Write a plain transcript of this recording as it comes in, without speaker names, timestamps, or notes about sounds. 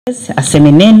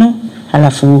aseme neno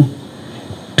halafu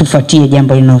tufuatie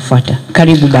jambo linalofuata.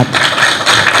 Karibu baba.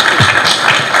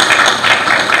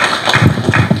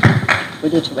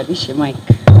 Ngoja tubadilishe mic.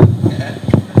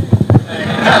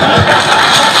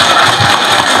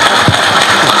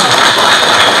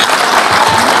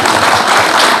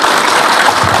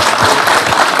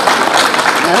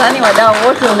 Nadhani wadau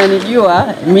wote unanijua,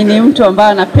 mimi ni mtu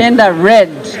ambaye anapenda red.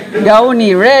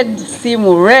 Gauni red,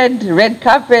 simu red, red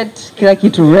carpet, kila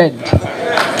kitu red.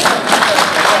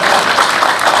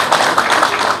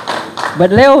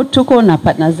 But leo tuko na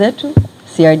partner zetu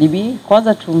Crdb.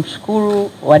 Kwanza tumshukuru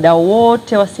wadau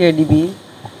wote wa Crdb,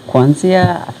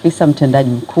 kuanzia afisa mtendaji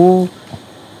mkuu,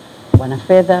 wana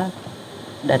fedha,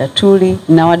 dada Tuli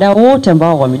na wadau wote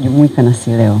ambao wamejumuika na sisi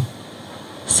leo.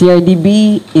 Crdb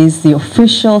is the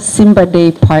official Simba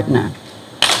Day partner.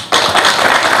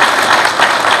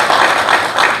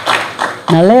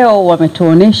 Na leo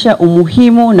wametuonesha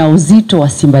umuhimu na uzito wa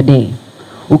Simba Day.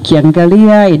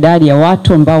 Ukiangalia idadi ya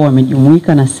watu ambao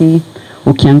wamejumuika na sisi,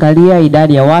 ukiangalia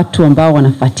idadi ya watu ambao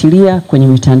wanafuatilia kwenye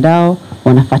mitandao,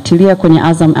 wanafuatilia kwenye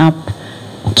Azam app,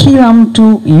 kila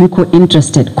mtu yuko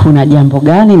interested kuna jambo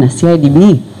gani na Crdb.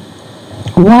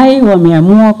 Why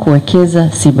wameamua kuwekeza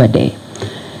Simba Day?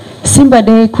 Simba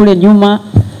Day kule nyuma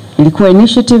ilikuwa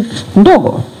initiative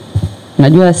ndogo.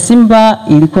 Najua Simba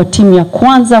ilikuwa timu ya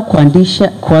kwanza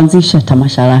kuanzisha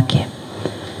tamasha lake.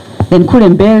 Then kule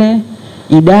mbele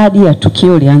idadi ya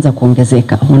tukio ilianza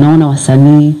kuongezeka. Unaona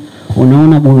wasanii,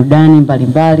 unaona burudani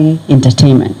mbalimbali,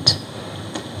 entertainment.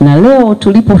 Na leo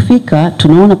tulipofika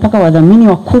tunaona paka wadhamini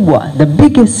wakubwa, the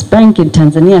biggest bank in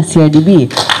Tanzania,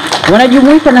 Crdb,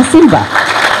 wanajumuika na Simba.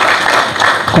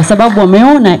 Kwa sababu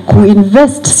wameona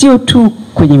kuinvest sio tu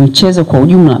kwenye michezo kwa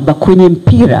ujumla, but kwenye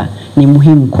mpira ni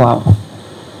muhimu kwao.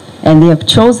 And they have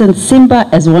chosen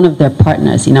Simba as one of their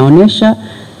partners. Inaonesha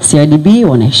Crdb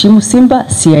wanaheshimu Simba,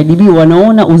 Crdb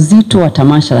wanaona uzito wa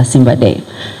tamasha la Simba Day.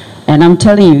 And I'm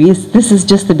telling you, this is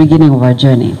just the beginning of our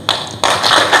journey.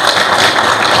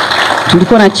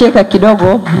 Tulikuwa na cheka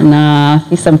kidogo na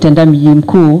afisa mtendaji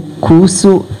mkuu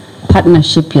kuhusu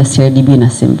partnership ya Crdb na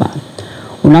Simba.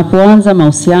 Unapoanza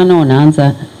mahusiano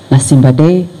unaanza na Simba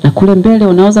Day, na kule mbele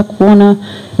unaweza kuona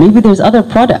maybe there's other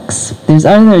products, there's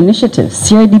other initiatives.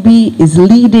 Crdb is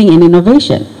leading in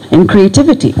innovation, in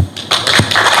creativity.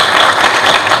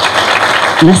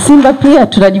 Na Simba pia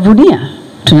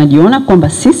tunajiona kwamba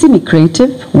sisi ni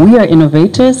creative, we are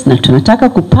innovators, na tunataka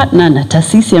kupartner na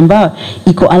taasisi ambayo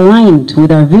iko aligned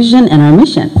with our vision and our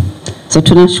mission. So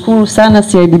tunashukuru sana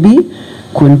Crdb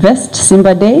kuinvest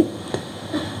Simba Day.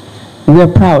 We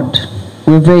are proud.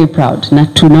 We're very proud. Na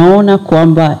tunaona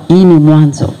kwamba hii ni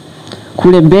mwanzo.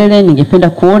 Kule mbele ningependa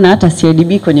kuona hata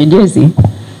Crdb kwenye jezi.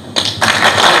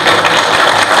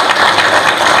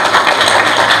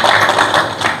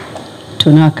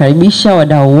 Tunawakaribisha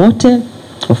wadau wote,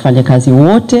 wafanyakazi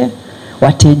wote,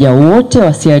 wateja wote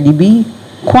wa Crdb.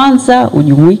 Kwanza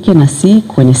ujumuike na sisi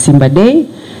kwenye Simba Day,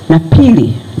 na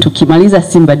pili tukimaliza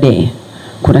Simba Day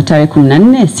kuna tarehe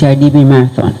 14 Crdb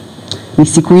Marathon. Ni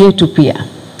siku yetu pia.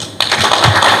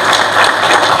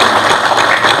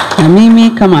 Na mimi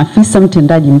kama afisa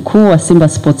mtendaji mkuu wa Simba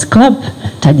Sports Club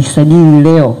tajisajili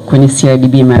leo kwenye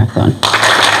Crdb Marathon.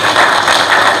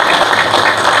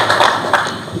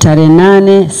 Tarehe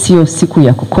 8 sio siku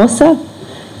ya kukosa.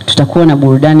 Tutakuwa na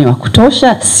burudani wa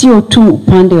kutosha, sio tu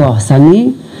upande wa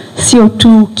wasanii, sio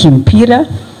tu kimpira,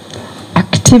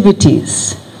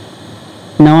 activities.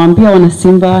 Nawaambia wana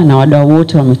Simba na wadau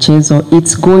wote wa michezo,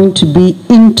 it's going to be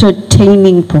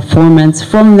entertaining performance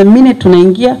from the minute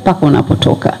tunaingia mpaka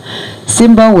unapotoka.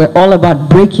 Simba, we're all about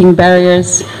breaking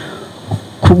barriers,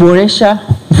 kuboresha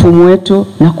mfumo wetu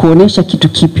na kuonesha kitu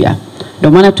kipya.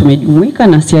 Ndio maana tumejumuika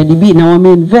na Crdb na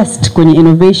wameinvest kwenye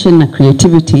innovation na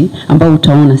creativity ambao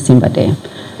utaona Simba Day.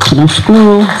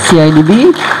 Tunashukuru Crdb,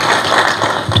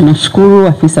 tunashukuru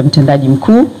afisa mtendaji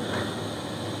mkuu.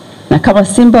 Na kama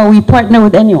Simba, we partner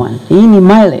with anyone. Hii ni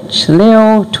mileage.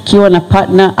 Leo tukiwa na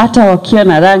partner, hata wakiwa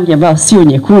na rangi ambayo sio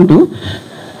nyekundu,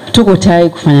 tuko tayari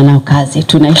kufanya nao kazi.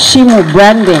 Tunaheshimu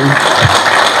branding.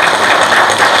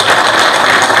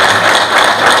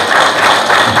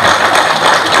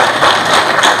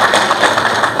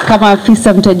 Kama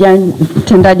afisa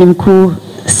mtendaji mkuu,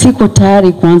 siko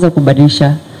tayari kuanza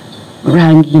kubadilisha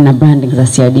rangi na branding za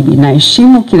Crdb.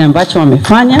 Naheshimu kile ambacho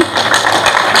wamefanya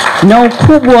na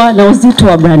ukubwa na uzito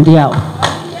wa brand yao.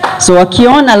 So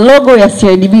wakiona logo ya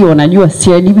Crdb wanajua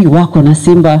Crdb wako na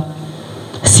Simba.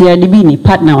 Crdb ni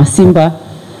partner wa Simba.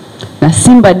 Na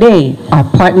Simba Day, our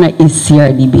partner is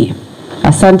Crdb.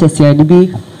 Asante Crdb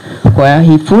kwa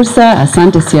hii fursa,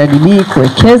 asante Crdb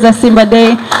kuwekeza Simba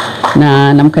Day.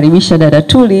 na namkaribisha dada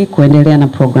Tuli kuendelea na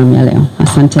programu ya leo.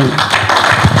 Asanteni.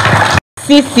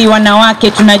 Sisi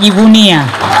wanawake tunajivunia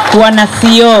kuwa na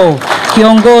CEO,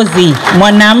 kiongozi,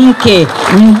 mwanamke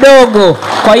mdogo.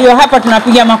 Kwa hiyo hapa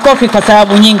tunapiga makofi kwa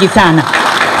sababu nyingi sana.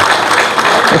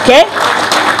 Okay?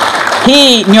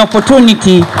 Hii ni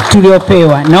opportunity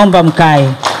tuliopewa. Naomba mkae.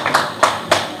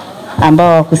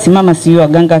 Ambao kusimama sio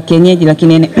waganga kienyeji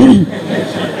lakini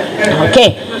okay.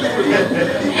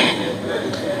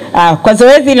 Kwa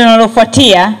zoezi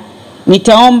linalofuatia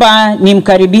nitaomba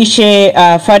nimkaribishe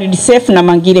Farid Seif na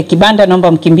Mangile Kibanda.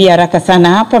 Naomba mkimbie haraka sana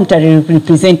hapa,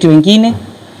 mtarepresent wengine.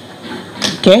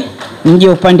 Okay, mje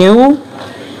upande huu.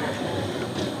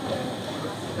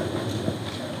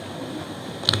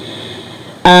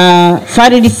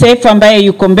 Farid Seif ambaye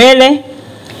yuko mbele,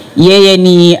 yeye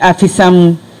ni afisa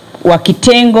wa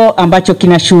kitengo ambacho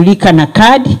kinashughulika na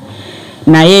kadi,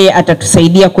 na yeye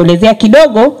atatusaidia kuelezea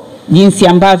kidogo jinsi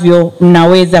ambavyo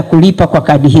mnaweza kulipa kwa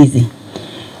kadi hizi.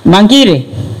 Mangile,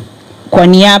 kwa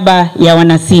niaba ya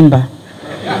wanasimba